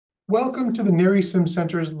Welcome to the NHERI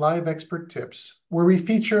SimCenter's Live Expert Tips, where we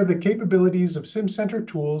feature the capabilities of SimCenter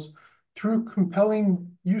Tools through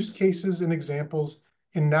compelling use cases and examples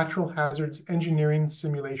in natural hazards engineering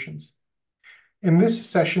simulations. In this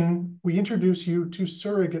session, we introduce you to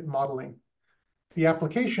surrogate modeling. The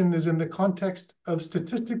application is in the context of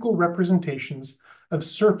statistical representations of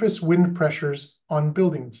surface wind pressures on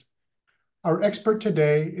buildings. Our expert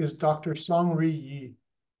today is Dr. Song-Ri Yi.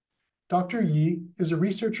 Dr. Yi is a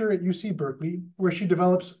researcher at UC Berkeley, where she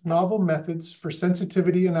develops novel methods for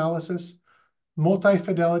sensitivity analysis,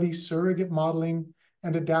 multi-fidelity surrogate modeling,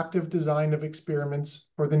 and adaptive design of experiments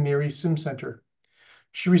for the NHERI SimCenter.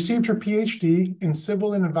 She received her PhD in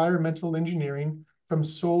civil and environmental engineering from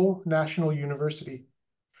Seoul National University.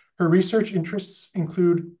 Her research interests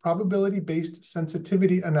include probability-based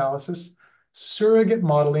sensitivity analysis, surrogate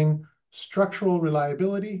modeling, structural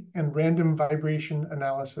reliability, and random vibration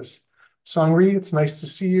analysis. Song-Ri, it's nice to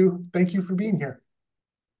see you. Thank you for being here.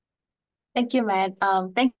 Thank you, Matt.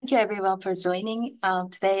 Thank you everyone for joining.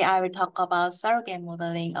 Today I will talk about surrogate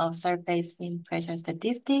modeling of surface wind pressure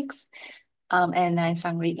statistics. And I'm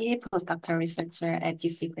Song-Ri Yi, postdoctoral researcher at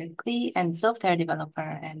UC Berkeley and software developer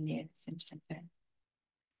at NHERI SimCenter.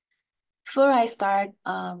 Before I start,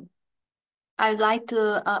 I'd like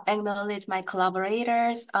to acknowledge my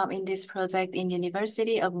collaborators in this project in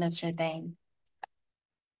University of Notre Dame.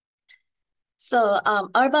 So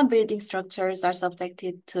urban building structures are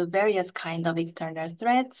subjected to various kinds of external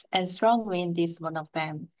threats, and strong wind is one of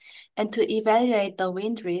them. And to evaluate the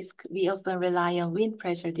wind risk, we often rely on wind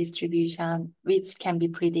pressure distribution, which can be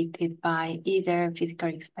predicted by either physical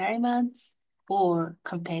experiments or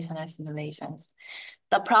computational simulations.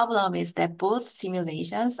 The problem is that both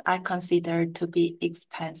simulations are considered to be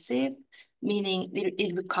expensive, meaning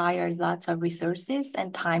it requires lots of resources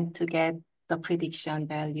and time to get the prediction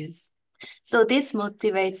values. So this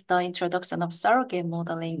motivates the introduction of surrogate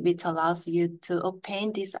modeling, which allows you to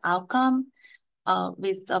obtain this outcome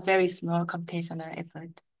with a very small computational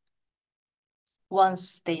effort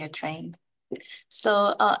once they are trained.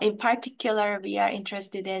 So in particular, we are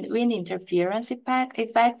interested in wind interference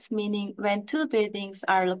effects, meaning when two buildings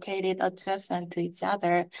are located adjacent to each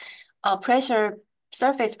other,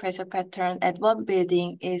 surface pressure pattern at one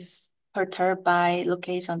building is perturbed by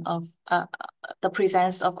location of the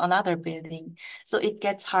presence of another building. So it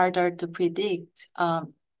gets harder to predict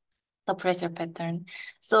the pressure pattern.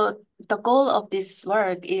 So the goal of this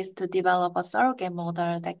work is to develop a surrogate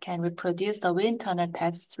model that can reproduce the wind tunnel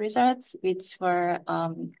test results, which were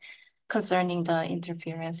concerning the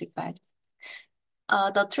interference effect.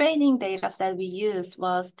 The training data set we used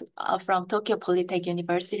was from Tokyo Polytech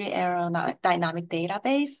University Aerodynamic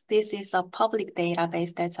Database. This is a public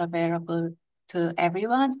database that's available to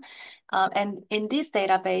everyone. And in this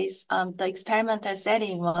database, the experimental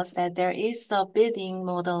setting was that there is a building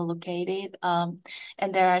model located, and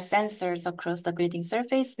there are sensors across the building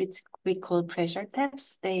surface, which we call pressure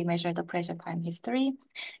taps. They measure the pressure time history,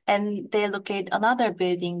 and they locate another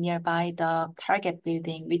building nearby the target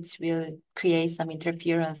building, which will create some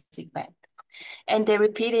interference effect. And they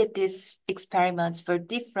repeated these experiments for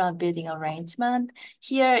different building arrangement.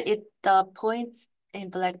 Here, the points in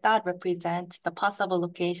black dot represent the possible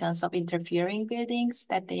locations of interfering buildings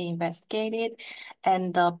that they investigated,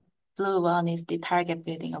 and the blue one is the target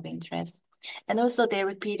building of interest. And also they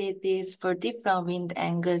repeated this for different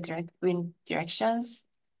wind directions.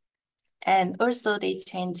 And also they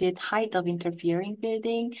changed height of interfering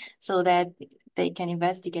building so that they can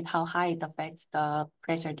investigate how high it affects the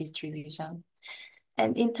pressure distribution.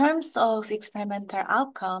 And in terms of experimental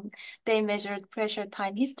outcome, they measured pressure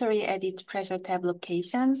time history at each pressure tab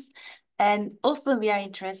locations. And often we are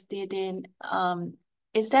interested in,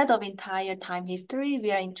 instead of entire time history,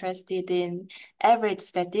 we are interested in average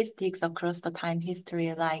statistics across the time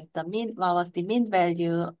history, like what was the mean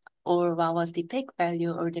value, or what was the peak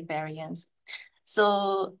value, or the variance.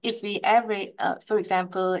 So if we for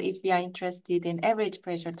example, if we are interested in average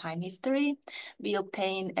pressure time history, we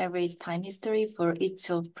obtain average time history for each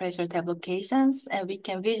of pressure tab locations, and we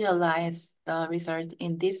can visualize the result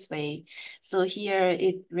in this way. So here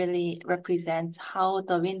it really represents how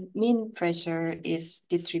the mean pressure is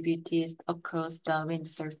distributed across the wind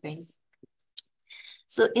surface.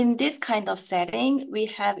 So in this kind of setting, we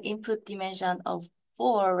have input dimension of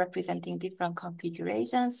 4 representing different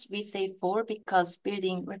configurations. We say 4 because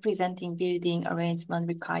representing building arrangement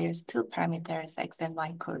requires 2 parameters, X and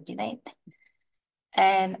Y coordinate.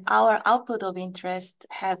 And our output of interest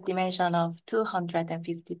have dimension of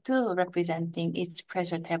 252 representing each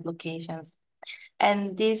pressure tab locations.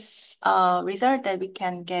 And this result that we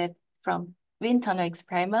can get from wind tunnel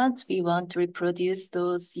experiments, we want to reproduce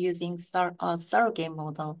those using surrogate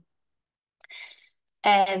model.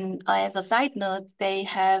 And as a side note, they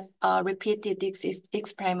have repeated this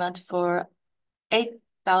experiment for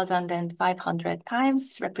 8,500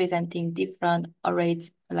 times, representing different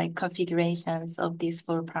arrays, like configurations of these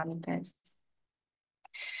 4 parameters.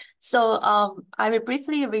 So I will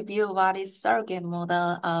briefly review what is surrogate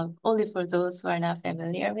model, only for those who are not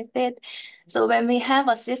familiar with it. So when we have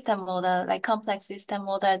a system model, like complex system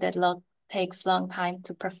model that takes long time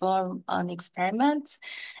to perform on experiments,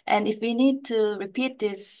 and if we need to repeat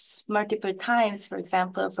this multiple times, for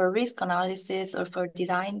example, for risk analysis or for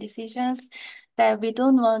design decisions, that we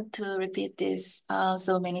don't want to repeat this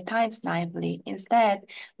so many times naively. Instead,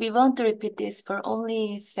 we want to repeat this for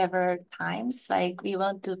only several times. Like we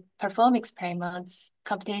want to perform experiments,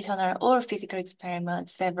 computational or physical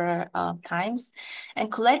experiments several times,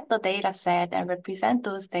 and collect the data set and represent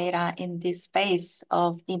those data in this space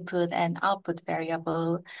of input and output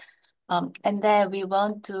variable. And then we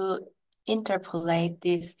want to interpolate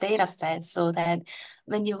this data set so that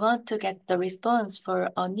when you want to get the response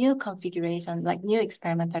for a new configuration, like new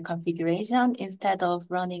experimental configuration, instead of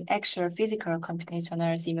running actual physical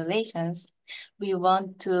computational simulations, we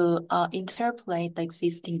want to interpolate the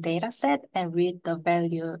existing data set and read the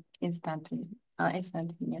value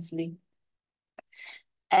instantaneously.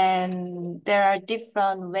 And there are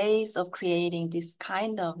different ways of creating this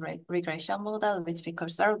kind of regression model, which we call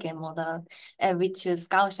surrogate model, and we choose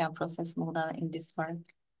Gaussian process model in this work.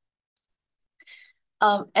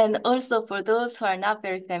 And also for those who are not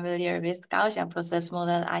very familiar with Gaussian process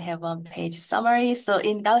model, I have one-page summary. So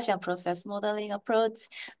in Gaussian process modeling approach,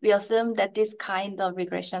 we assume that this kind of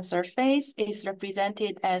regression surface is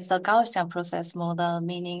represented as a Gaussian process model,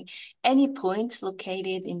 meaning any points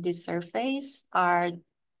located in this surface are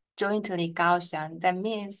jointly Gaussian. That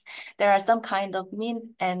means there are some kind of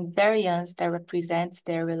mean and variance that represents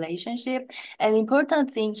their relationship. An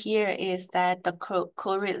important thing here is that the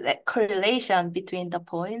correlation between the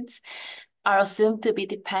points are assumed to be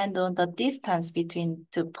dependent on the distance between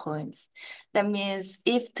 2 points. That means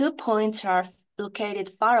if 2 points are located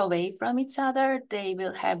far away from each other, they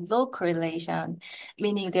will have low correlation,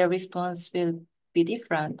 meaning their response will be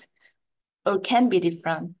different or can be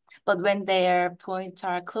different. But when their points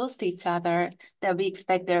are close to each other, then we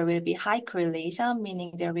expect there will be high correlation,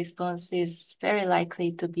 meaning their response is very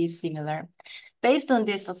likely to be similar. Based on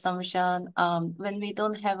this assumption, when we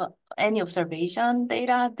don't have any observation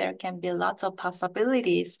data, there can be lots of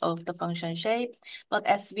possibilities of the function shape. But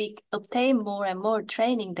as we obtain more and more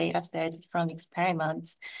training data sets from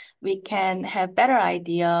experiments, we can have better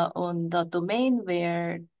idea on the domain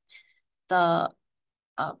where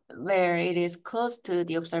it is close to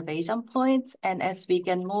the observation points. And as we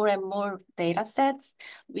get more and more data sets,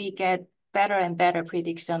 we get better and better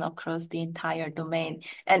prediction across the entire domain.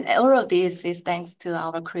 And all of this is thanks to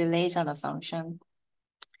our correlation assumption.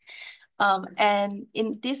 And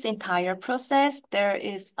in this entire process, there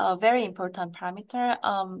is a very important parameter,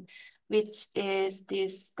 which is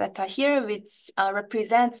this data here, which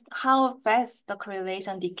represents how fast the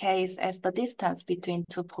correlation decays as the distance between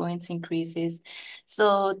 2 points increases.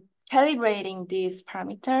 So calibrating this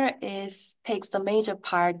parameter takes the major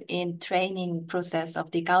part in training process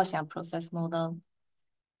of the Gaussian process model.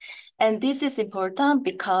 And this is important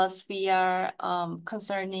because we are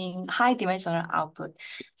concerning high dimensional output.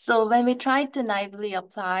 So when we try to naively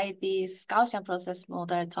apply this Gaussian process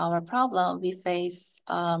model to our problem, we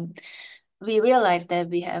realize that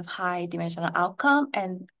we have high dimensional outcome,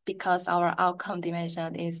 and because our outcome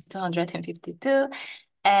dimension is 252,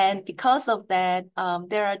 and because of that,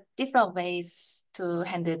 there are different ways to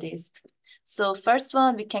handle this. So first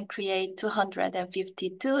one, we can create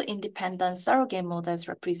 252 independent surrogate models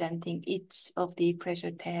representing each of the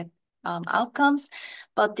pressure tab outcomes,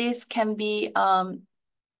 but this can be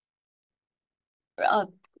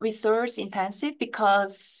resource intensive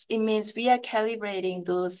because it means we are calibrating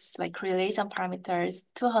those like correlation parameters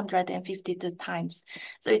 252 times.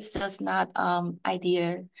 So it's just not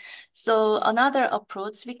ideal. So another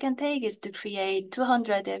approach we can take is to create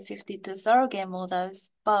 252 surrogate models,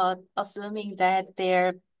 but assuming that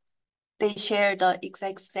they share the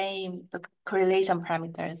exact same correlation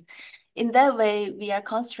parameters. In that way, we are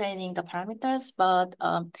constraining the parameters, but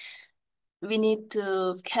we need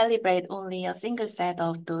to calibrate only a single set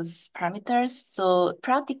of those parameters. So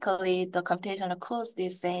practically, the computational cost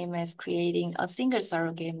is same as creating a single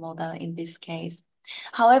surrogate model in this case.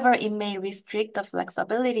 However, it may restrict the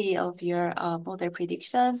flexibility of your model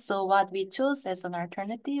prediction. So what we chose as an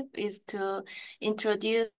alternative is to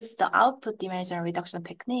introduce the output dimension reduction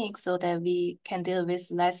technique so that we can deal with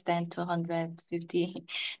less than 250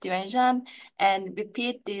 dimension and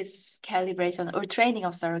repeat this calibration or training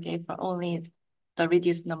of surrogate for only the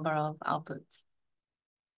reduced number of outputs.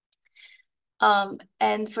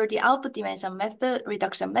 And for the output dimension method,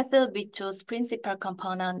 reduction method, we chose principal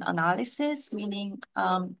component analysis, meaning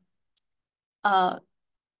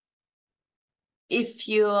if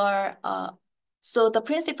you are, so the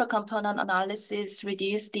principal component analysis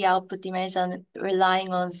reduce the output dimension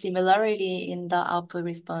relying on similarity in the output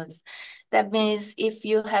response. That means if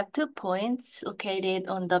you have 2 points located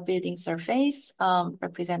on the building surface,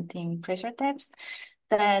 representing pressure depths,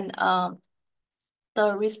 then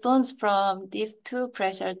the response from these 2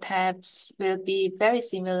 pressure tabs will be very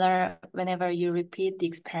similar whenever you repeat the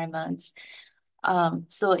experiments.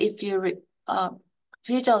 So if you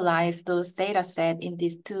visualize those data set in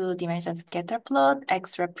this 2-dimension scatter plot,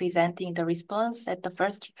 X representing the response at the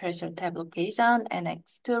first pressure tab location and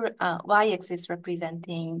Y-axis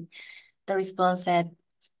representing the response at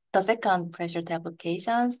the second pressure tab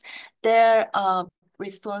locations, their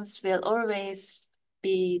response will always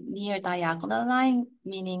be near diagonal line,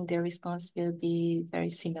 meaning the response will be very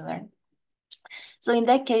similar. So in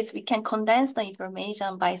that case, we can condense the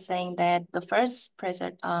information by saying that the first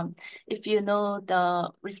pressure, if you know the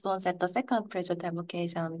response at the second pressure tab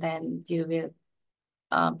location, then you will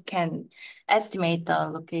can estimate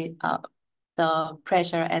the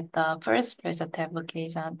pressure at the first pressure tab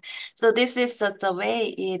location. So this is just the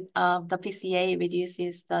way the PCA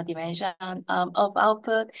reduces the dimension of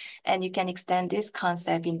output, and you can extend this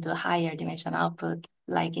concept into higher dimension output,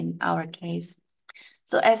 like in our case.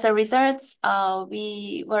 So as a result,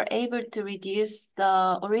 we were able to reduce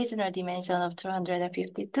the original dimension of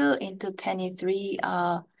 252 into 23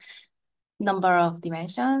 number of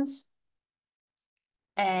dimensions.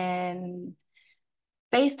 And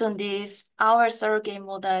based on this, our surrogate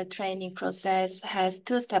model training process has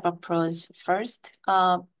 2-step approach. First,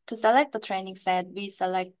 to select the training set, we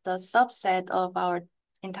select the subset of our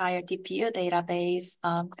entire TPU database,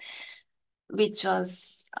 which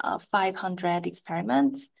was 500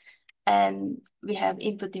 experiments. And we have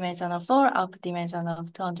input dimension of 4, output dimension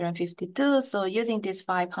of 252. So using these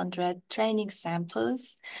 500 training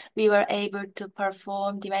samples, we were able to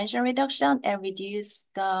perform dimension reduction and reduce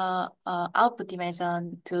the output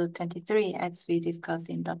dimension to 23, as we discussed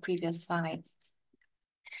in the previous slides.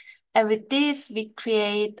 And with this, we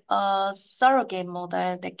create a surrogate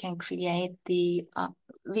model that can create the,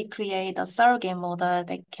 we create a surrogate model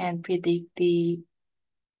that can predict the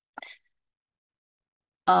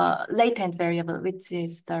latent variable, which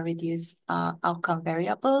is the reduced outcome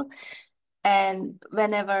variable. And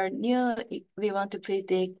whenever we want to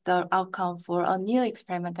predict the outcome for a new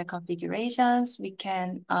experimental configurations, we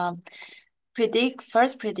can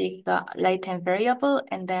first predict the latent variable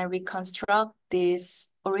and then reconstruct this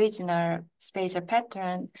original spatial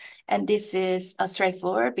pattern. And this is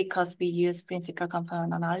straightforward because we use principal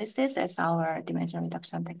component analysis as our dimension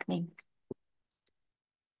reduction technique.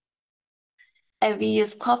 And we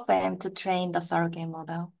use quoFEM to train the surrogate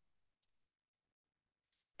model.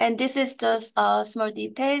 And this is just small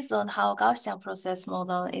details on how Gaussian process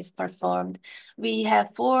model is performed. We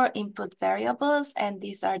have 4 input variables, and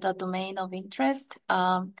these are the domain of interest.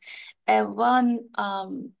 And one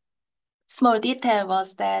small detail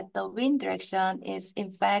was that the wind direction is in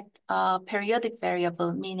fact a periodic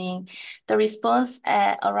variable, meaning the response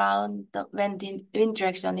around when the wind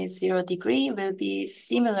direction is 0 degree will be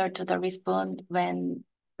similar to the response when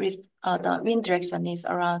the wind direction is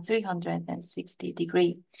around 360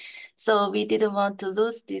 degrees. So we didn't want to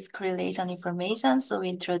lose this correlation information, so we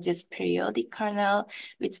introduced periodic kernel,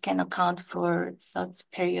 which can account for such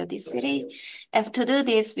periodicity. And to do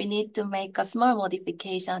this, we need to make a small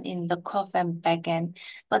modification in the quoFEM backend,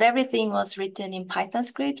 but everything was written in Python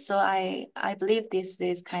script, so I believe this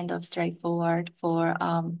is kind of straightforward for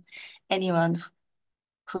anyone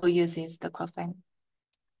who uses the quoFEM.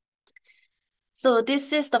 So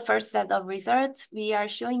this is the first set of results. We are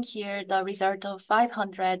showing here the result of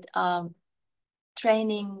 500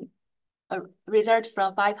 result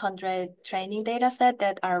from 500 training data set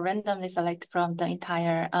that are randomly selected from the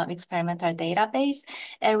entire experimental database,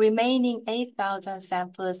 and remaining 8,000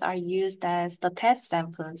 samples are used as the test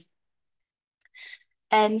samples.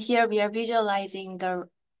 And here we are visualizing the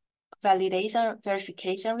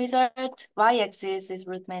verification result. Y-axis is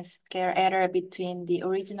root mean square error between the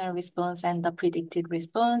original response and the predicted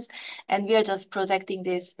response. And we are just projecting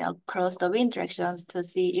this across the wind directions to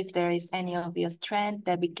see if there is any obvious trend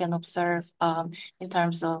that we can observe in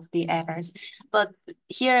terms of the errors. But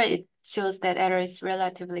here it shows that error is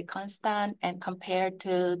relatively constant, and compared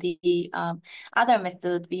to the other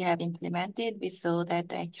method we have implemented, we saw that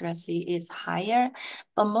the accuracy is higher.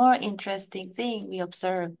 But more interesting thing we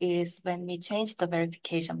observe is when we change the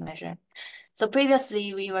verification measure. So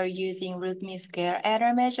previously we were using root mean square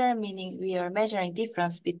error measure, meaning we are measuring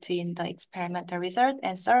difference between the experimental result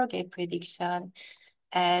and surrogate prediction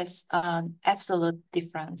as an absolute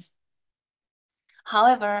difference.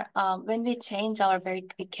 However, when we change our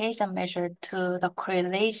verification measure to the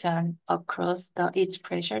correlation across each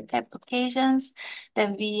pressure type locations,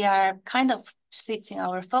 then we are kind of switching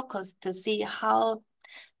our focus to see how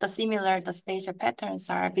the spatial patterns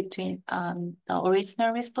are between the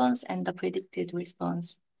original response and the predicted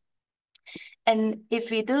response. And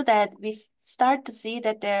if we do that, we start to see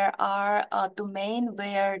that there are a domain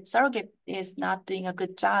where surrogate is not doing a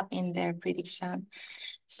good job in their prediction.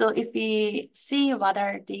 So if we see what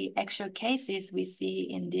are the actual cases we see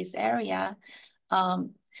in this area,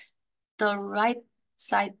 the right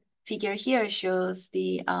side figure here shows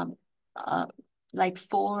the like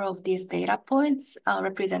 4 of these data points,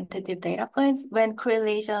 representative data points. When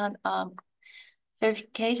correlation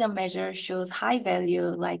verification measure shows high value,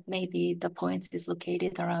 like maybe the point is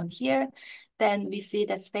located around here, then we see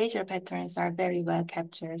that spatial patterns are very well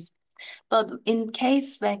captured. But in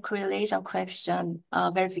case when correlation coefficient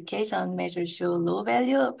verification measures show low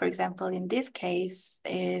value, for example, in this case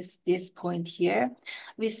is this point here,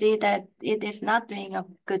 we see that it is not doing a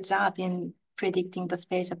good job in predicting the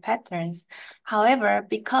spatial patterns. However,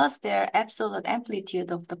 because their absolute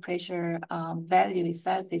amplitude of the pressure value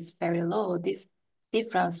itself is very low, this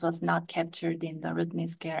difference was not captured in the root mean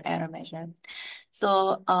square error measure.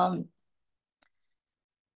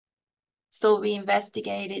 So we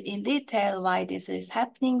investigated in detail why this is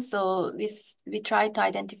happening. So we tried to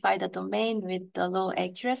identify the domain with the low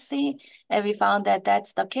accuracy, and we found that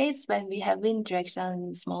that's the case when we have wind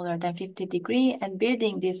direction smaller than 50 degrees and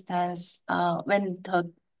building distance, when the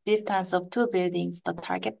distance of two buildings, the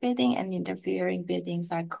target building and interfering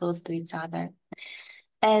buildings, are close to each other.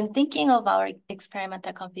 And thinking of our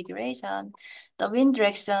experimental configuration, the wind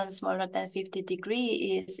direction smaller than 50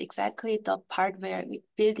 degrees is exactly the part where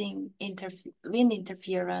wind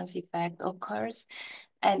interference effect occurs.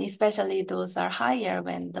 And especially those are higher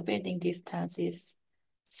when the building distance is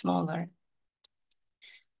smaller.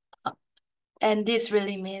 And this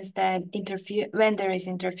really means that when there is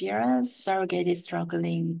interference, surrogate is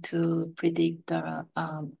struggling to predict the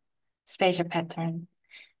spatial pattern.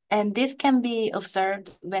 And this can be observed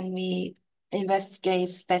when we investigate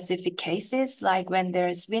specific cases, like when there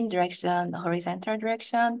is wind direction, horizontal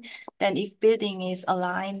direction, then if building is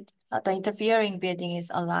aligned, the interfering building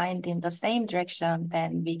is aligned in the same direction,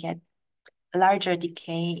 then we get larger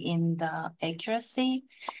decay in the accuracy.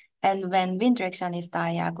 And when wind direction is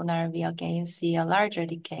diagonal, we again see a larger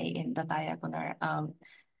decay in the diagonal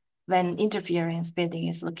when interference building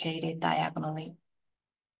is located diagonally.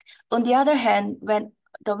 On the other hand, when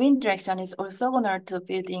the wind direction is orthogonal to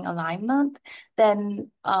building alignment,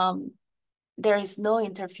 then there is no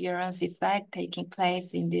interference effect taking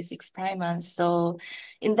place in this experiment. So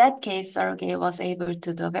in that case, Surrogate was able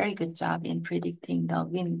to do a very good job in predicting the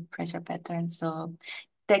wind pressure pattern. So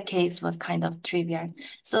that case was kind of trivial.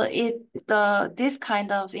 So this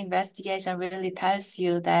kind of investigation really tells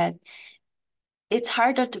you that it's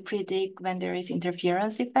harder to predict when there is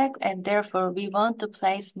interference effect, and therefore we want to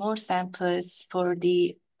place more samples for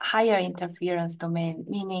the higher interference domain,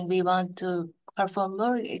 meaning we want to perform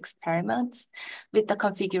more experiments with the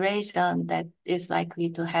configuration that is likely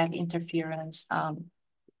to have interference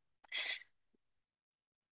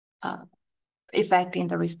effect in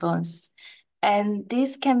the response. And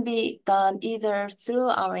this can be done either through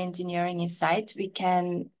our engineering insight. We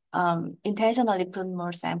can intentionally put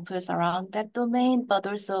more samples around that domain, but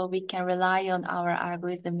also we can rely on our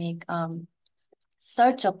algorithmic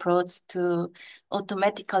search approach to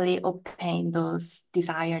automatically obtain those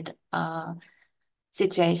desired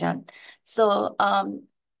situation. So,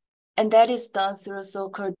 and that is done through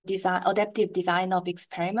so-called adaptive design of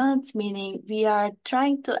experiments, meaning we are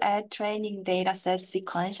trying to add training data sets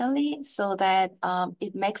sequentially so that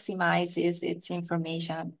it maximizes its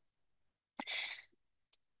information.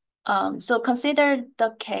 So consider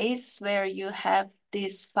the case where you have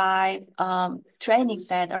these 5 training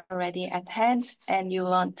set already at hand, and you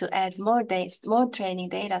want to add more training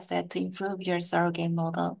data set to improve your surrogate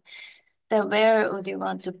model, then where would you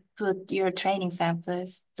want to put your training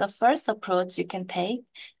samples? The first approach you can take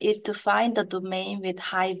is to find the domain with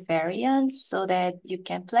high variance so that you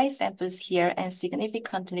can place samples here and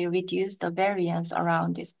significantly reduce the variance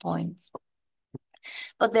around these points.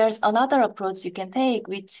 But there's another approach you can take,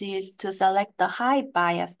 which is to select the high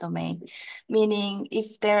bias domain, meaning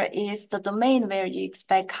if there is the domain where you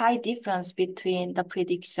expect high difference between the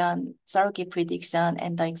prediction, surrogate prediction,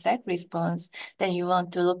 and the exact response, then you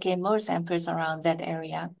want to locate more samples around that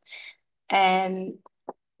area. And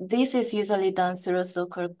this is usually done through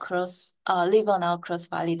so-called live-on-out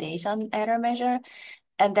cross-validation error measure.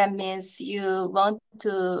 And that means you want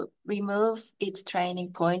to remove each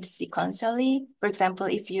training point sequentially. For example,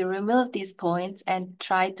 if you remove these points and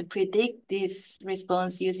try to predict this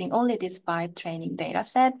response using only these 5 training data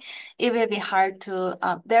set, it will be hard to,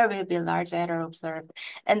 there will be large error observed.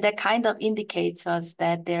 And that kind of indicates us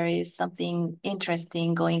that there is something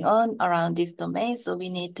interesting going on around this domain. So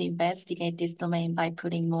we need to investigate this domain by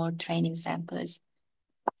putting more training samples.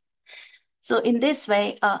 So in this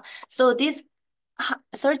way,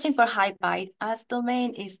 searching for high bias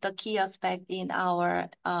domain is the key aspect in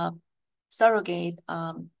our surrogate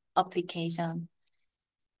application.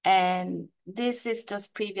 And this is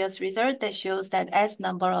just previous result that shows that as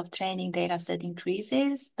number of training data set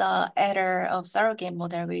increases, the error of surrogate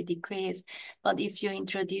model will decrease. But if you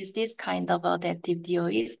introduce this kind of adaptive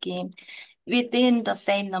DOE scheme, within the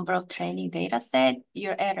same number of training data set,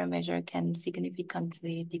 your error measure can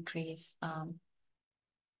significantly decrease.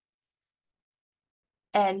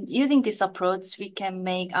 And using this approach, we can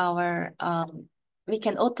make our, we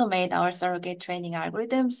can automate our surrogate training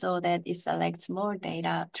algorithm so that it selects more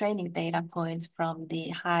training data points from the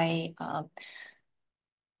high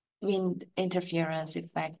wind interference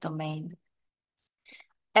effect domain.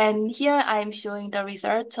 And here I'm showing the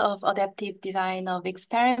result of adaptive design of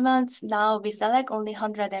experiments. Now we select only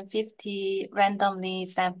 150 randomly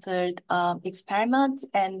sampled experiments,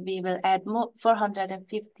 and we will add more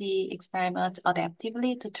 450 experiments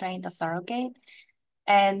adaptively to train the surrogate.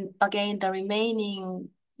 And again, the remaining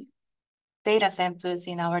data samples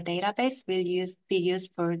in our database will be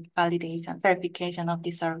used for verification of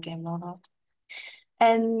the surrogate model.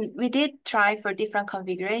 And we did try for different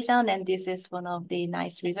configuration, and this is one of the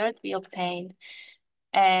nice results we obtained.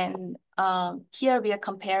 And here we are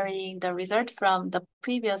comparing the result from the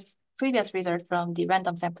previous result from the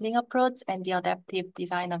random sampling approach and the adaptive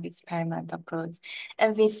design of experiment approach.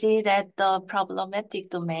 And we see that the problematic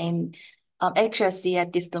domain accuracy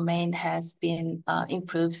at this domain has been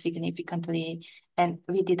improved significantly, and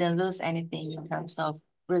we didn't lose anything in terms of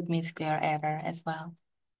root mean square error as well.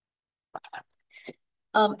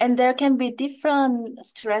 And there can be different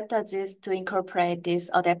strategies to incorporate this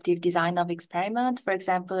adaptive design of experiment. For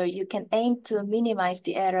example, you can aim to minimize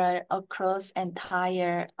the error across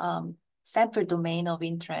entire sample domain of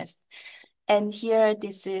interest. And here,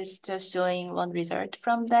 this is just showing one result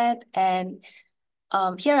from that. And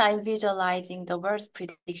here I'm visualizing the worst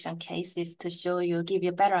prediction cases to give you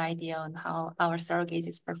a better idea on how our surrogate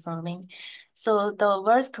is performing. So the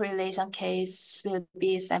worst correlation case will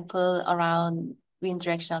be sample around wind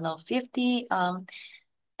direction of 50.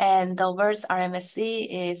 And the worst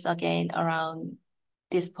RMSE is again around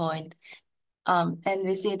this point. And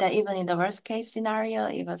we see that even in the worst case scenario,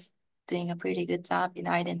 it was doing a pretty good job in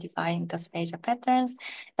identifying the spatial patterns.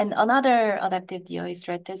 And another adaptive DOE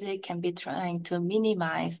strategy can be trying to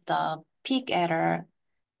minimize the peak error,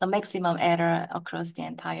 the maximum error across the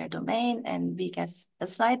entire domain, and we get a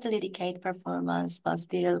slightly decayed performance, but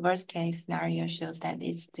still worst case scenario shows that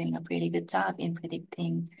it's doing a pretty good job in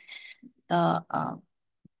predicting the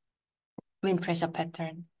wind pressure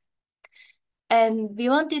pattern. And we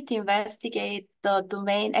wanted to investigate the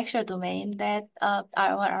actual domain that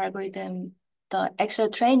our algorithm, the actual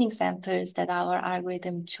training samples that our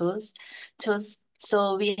algorithm chose.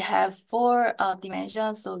 So we have 4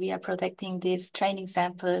 dimensions. So we are protecting these training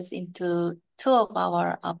samples into 2 of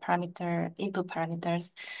our input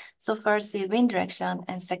parameters. So first is wind direction,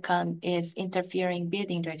 and second is interfering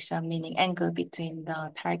building direction, meaning angle between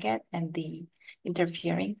the target and the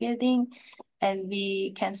interfering building. And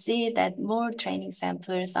we can see that more training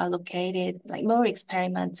samples are located, like more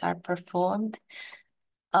experiments are performed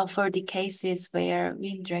for the cases where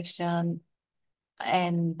wind direction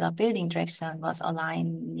and the building direction was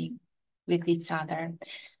aligning with each other,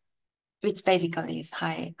 which basically is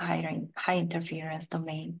high interference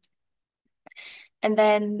domain. And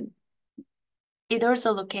then it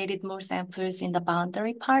also located more samples in the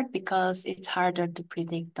boundary part because it's harder to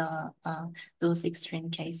predict those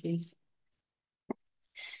extreme cases.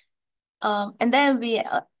 And then we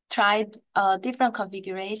tried different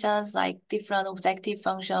configurations, like different objective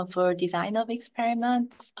function for design of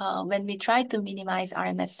experiments. When we try to minimize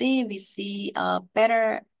RMSE, we see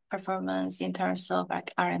better performance in terms of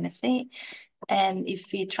RMSE. And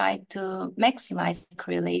if we try to maximize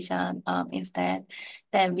correlation instead,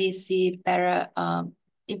 then we see better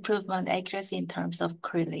improvement accuracy in terms of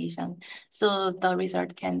correlation. So the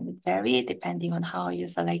result can vary depending on how you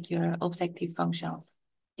select your objective function.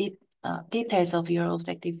 Details of your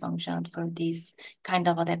objective function for this kind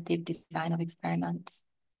of adaptive design of experiments.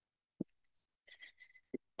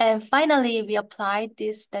 And finally, we applied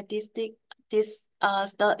this the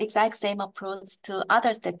exact same approach to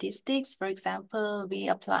other statistics. For example, we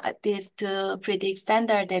applied this to predict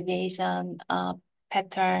standard deviation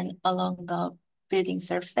pattern along the building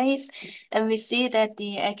surface. And we see that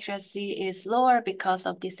the accuracy is lower because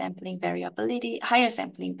of the sampling variability, higher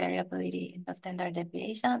sampling variability in the standard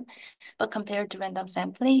deviation. But compared to random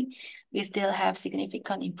sampling, we still have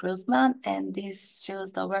significant improvement. And this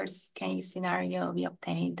shows the worst case scenario we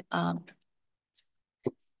obtained.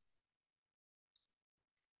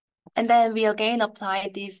 And then we again apply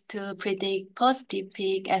this to predict positive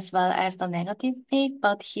peak as well as the negative peak.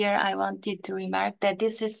 But here I wanted to remark that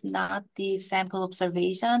this is not the sample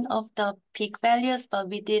observation of the peak values, but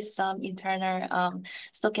we did some internal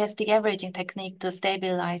stochastic averaging technique to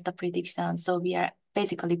stabilize the prediction. So we are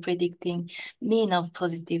basically predicting mean of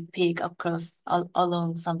positive peak across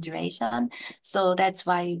along some duration. So that's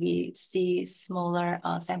why we see smaller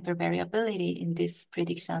sample variability in this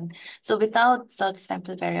prediction. So without such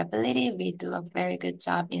sample variability, we do a very good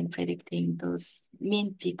job in predicting those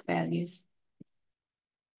mean peak values.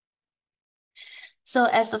 So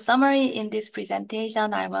as a summary in this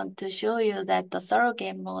presentation, I want to show you that the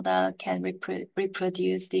surrogate model can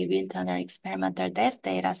reproduce the wind tunnel experimental test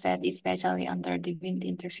data set, especially under the wind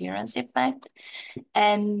interference effect.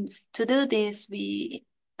 And to do this, we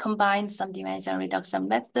combine some dimension reduction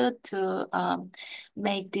method to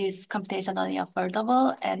make this computationally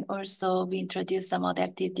affordable. And also we introduce some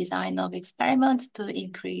adaptive design of experiments to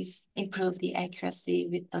improve the accuracy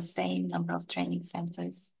with the same number of training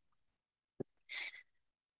samples.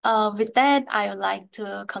 With that, I would like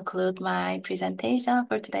to conclude my presentation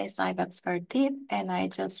for today's live expert tip. And I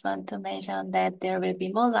just want to mention that there will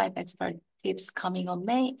be more live expert tips coming on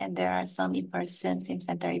May, and there are some in-person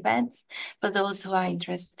SimCenter events for those who are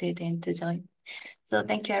interested in to join. So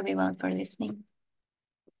thank you everyone for listening.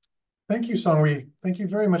 Thank you, Songhui. Thank you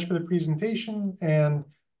very much for the presentation and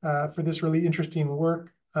for this really interesting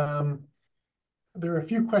work. There are a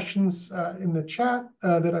few questions in the chat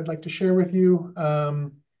that I'd like to share with you.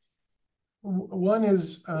 One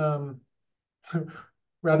is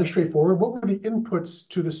rather straightforward. What were the inputs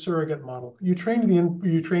to the surrogate model? You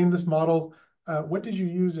trained this model. What did you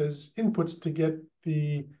use as inputs to get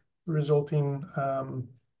the resulting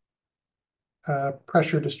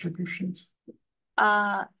pressure distributions?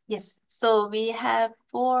 Yes. So we have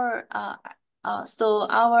four. So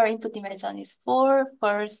our input dimension is 4.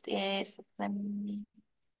 First is, let me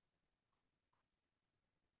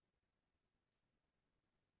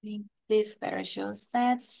think this better shows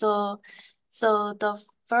that. So the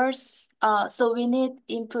first, so we need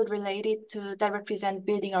input related to that represent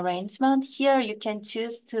building arrangement. Here you can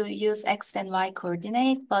choose to use X and Y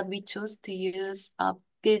coordinate, but we choose to use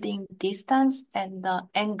building distance and the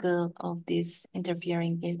angle of this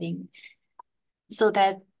interfering building. So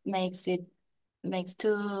that makes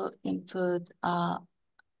 2 input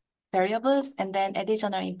variables, and then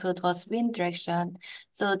additional input was wind direction.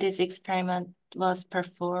 So this experiment was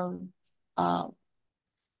performed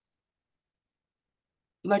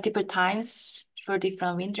multiple times for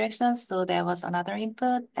different wind directions. So there was another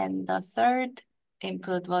input, and the third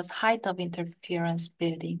input was height of interference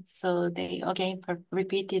building. So they again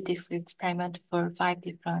repeated this experiment for 5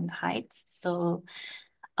 different heights. So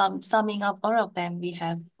summing up all of them, we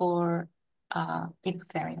have 4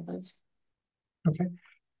 input variables. Okay.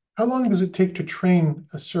 How long does it take to train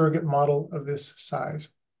a surrogate model of this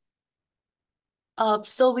size?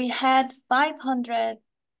 So we had 500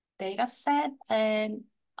 data set, and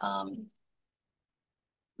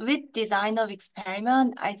with design of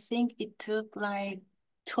experiment, I think it took like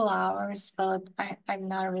 2 hours, but I'm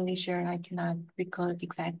not really sure. I cannot recall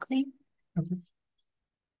exactly. Okay.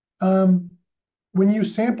 When you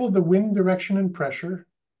sample the wind direction and pressure,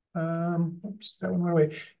 oops, that one went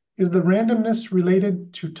away. Is the randomness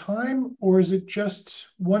related to time, or is it just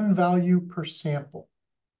one value per sample?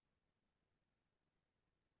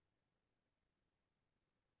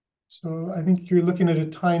 So I think you're looking at a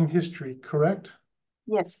time history, correct?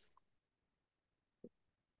 Yes.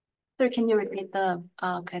 So can you repeat the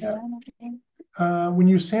question again? When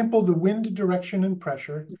you sample the wind direction and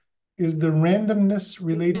pressure, is the randomness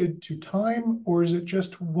related to time, or is it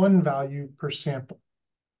just one value per sample?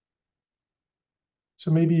 So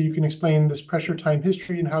maybe you can explain this pressure time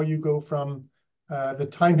history and how you go from the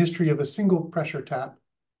time history of a single pressure tap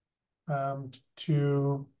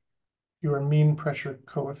to your mean pressure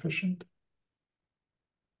coefficient.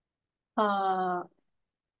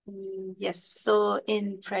 Yes. So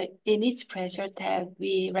in each pressure tab,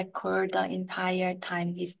 we record the entire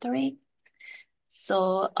time history.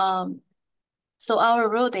 So so our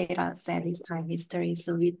raw data set is time history.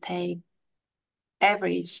 So we take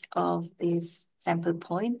average of these sample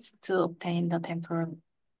points to obtain the temporal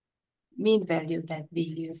mean value that we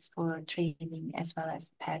use for training as well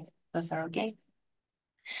as test the surrogate.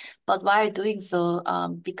 But while doing so,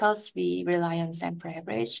 because we rely on sample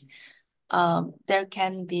average, there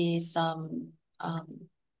can be some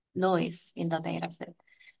noise in the data set.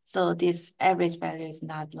 So this average value is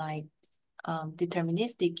not like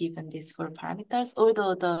deterministic given these four parameters,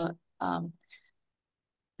 although the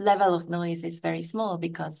level of noise is very small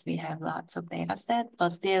because we have lots of data set, but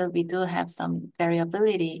still we do have some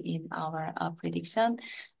variability in our prediction.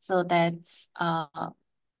 So that's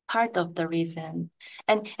part of the reason.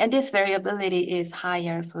 And this variability is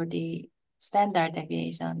higher for the standard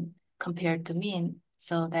deviation compared to mean.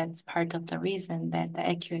 So that's part of the reason that the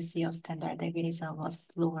accuracy of standard deviation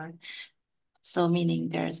was lower. So meaning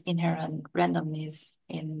there's inherent randomness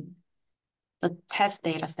in the test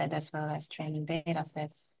data set as well as training data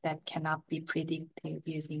sets that cannot be predicted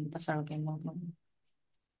using the surrogate model.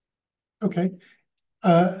 Okay.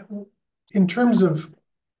 In terms of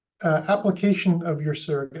application of your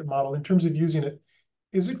surrogate model, in terms of using it,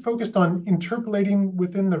 is it focused on interpolating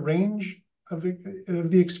within the range of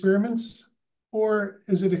the experiments, or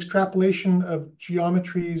is it extrapolation of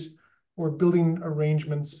geometries or building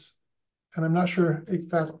arrangements? And I'm not sure if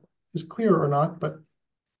that is clear or not, but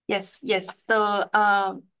Yes. So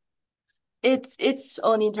it's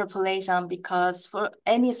on interpolation because for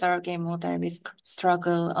any surrogate model, we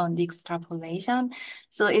struggle on the extrapolation.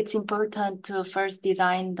 So it's important to first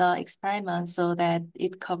design the experiment so that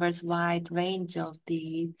it covers wide range of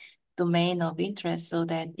the domain of interest so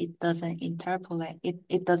that it doesn't interpolate.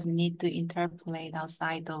 It doesn't need to interpolate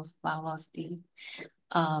outside of what was the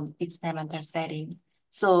experimental setting.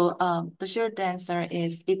 So the short answer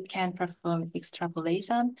is it can perform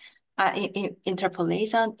extrapolation,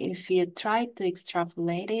 interpolation. If you try to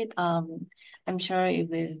extrapolate it, I'm sure it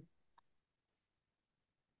will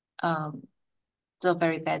do a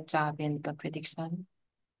very bad job in the prediction.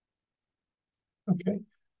 okay.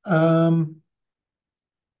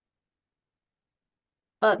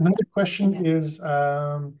 But Another question is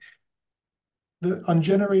on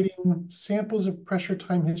generating samples of pressure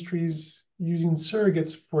time histories using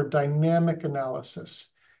surrogates for dynamic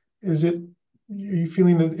analysis. Are you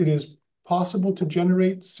feeling that it is possible to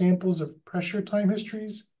generate samples of pressure time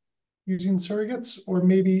histories using surrogates, or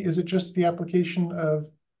maybe is it just the application of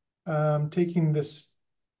taking this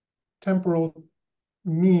temporal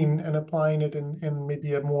mean and applying it in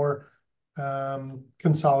maybe a more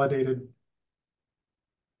consolidated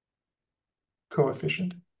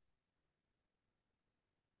coefficient?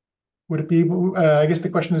 Would it be able, I guess the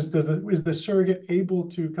question is, is the surrogate able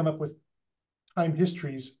to come up with time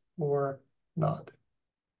histories or not?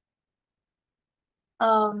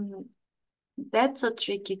 That's a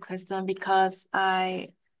tricky question because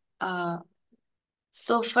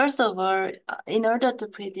so first of all, in order to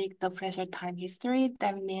predict the pressure time history,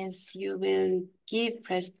 that means you will give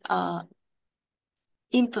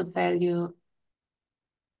input value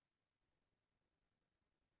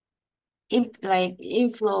like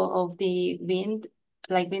inflow of the wind,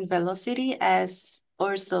 like wind velocity as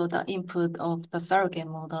also the input of the surrogate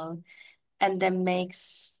model. And then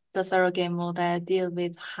makes the surrogate model deal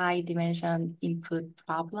with high dimension input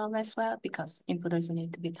problem as well, because input also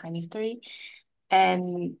need to be time history.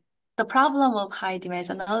 And the problem of high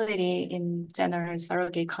dimensionality in general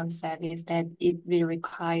surrogate concept is that it will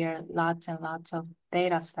require lots and lots of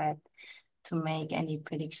data set to make any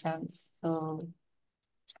predictions. So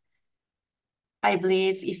I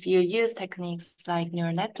believe if you use techniques like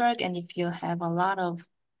neural network and if you have a lot of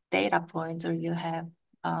data points or you have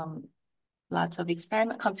lots of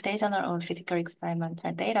computational or physical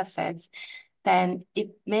experimental data sets, then it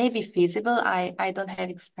may be feasible. I don't have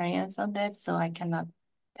experience on that, so I cannot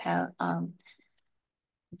tell.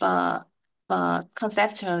 But But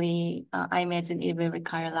conceptually, I imagine it will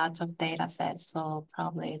require lots of data sets, so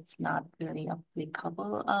probably it's not really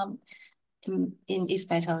applicable,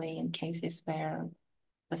 especially in cases where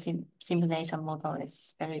the simulation model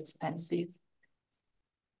is very expensive.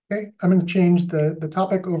 Okay, I'm going to change the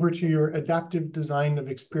topic over to your adaptive design of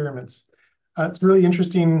experiments. It's really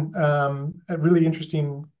interesting, a really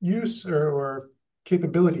interesting use or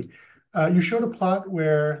capability. You showed a plot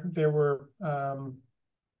where there were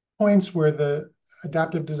points where the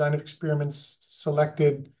adaptive design of experiments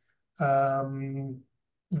selected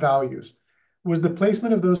values. Was the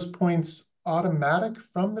placement of those points automatic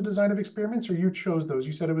from the design of experiments, or you chose those?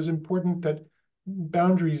 You said it was important that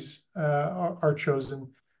boundaries are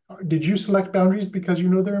chosen. Did you select boundaries because you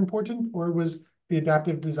know they're important, or was the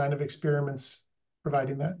adaptive design of experiments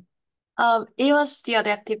providing that? It was the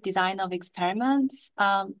adaptive design of experiments,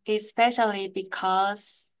 especially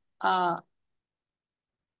because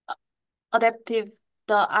the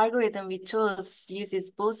algorithm we chose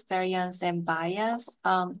uses both variance and bias.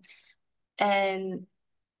 And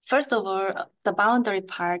first of all, the boundary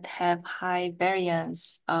part have high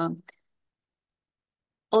variance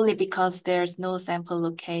only because there's no sample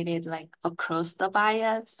located like across the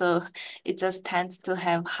bias. So it just tends to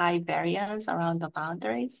have high variance around the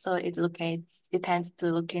boundary. So it tends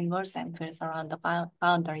to locate more samples around the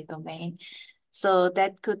boundary domain. So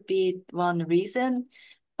that could be one reason,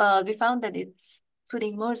 but we found that it's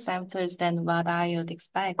putting more samples than what I would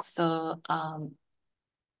expect. So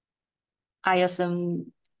I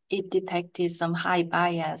assume it detected some high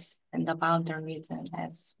bias in the boundary region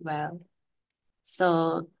as well.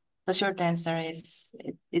 So the short answer is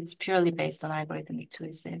it's purely based on algorithmic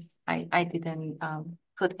choices. I didn't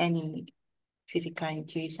put any physical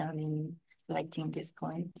intuition in selecting these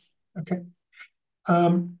points. Okay.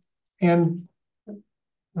 And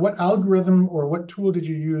what algorithm or what tool did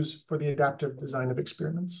you use for the adaptive design of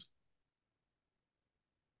experiments?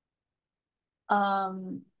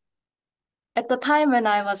 At the time when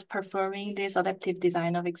I was performing this adaptive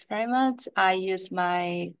design of experiments, I used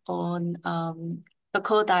my own the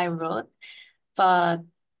code I wrote, but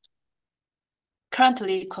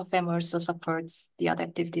currently quoFEM also supports the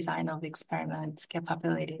adaptive design of experiments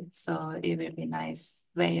capability. So it will be a nice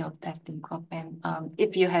way of testing quoFEM.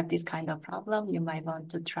 If you have this kind of problem, you might want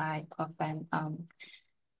to try quoFEM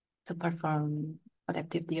to perform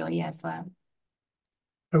adaptive DOE as well.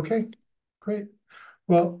 Okay, great.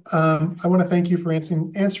 Well, I want to thank you for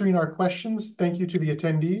answering our questions. Thank you to the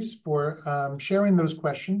attendees for sharing those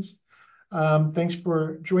questions. Thanks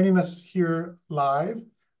for joining us here live.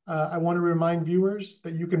 I want to remind viewers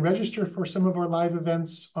that you can register for some of our live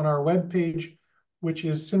events on our webpage, which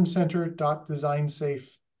is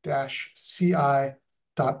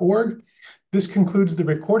simcenter.designsafe-ci.org. This concludes the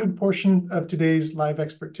recorded portion of today's live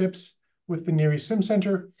expert tips with the NHERI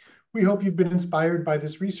SimCenter. We hope you've been inspired by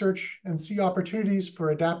this research and see opportunities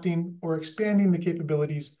for adapting or expanding the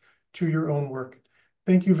capabilities to your own work.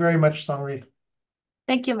 Thank you very much, Sangri.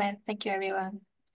 Thank you, Matt. Thank you, everyone.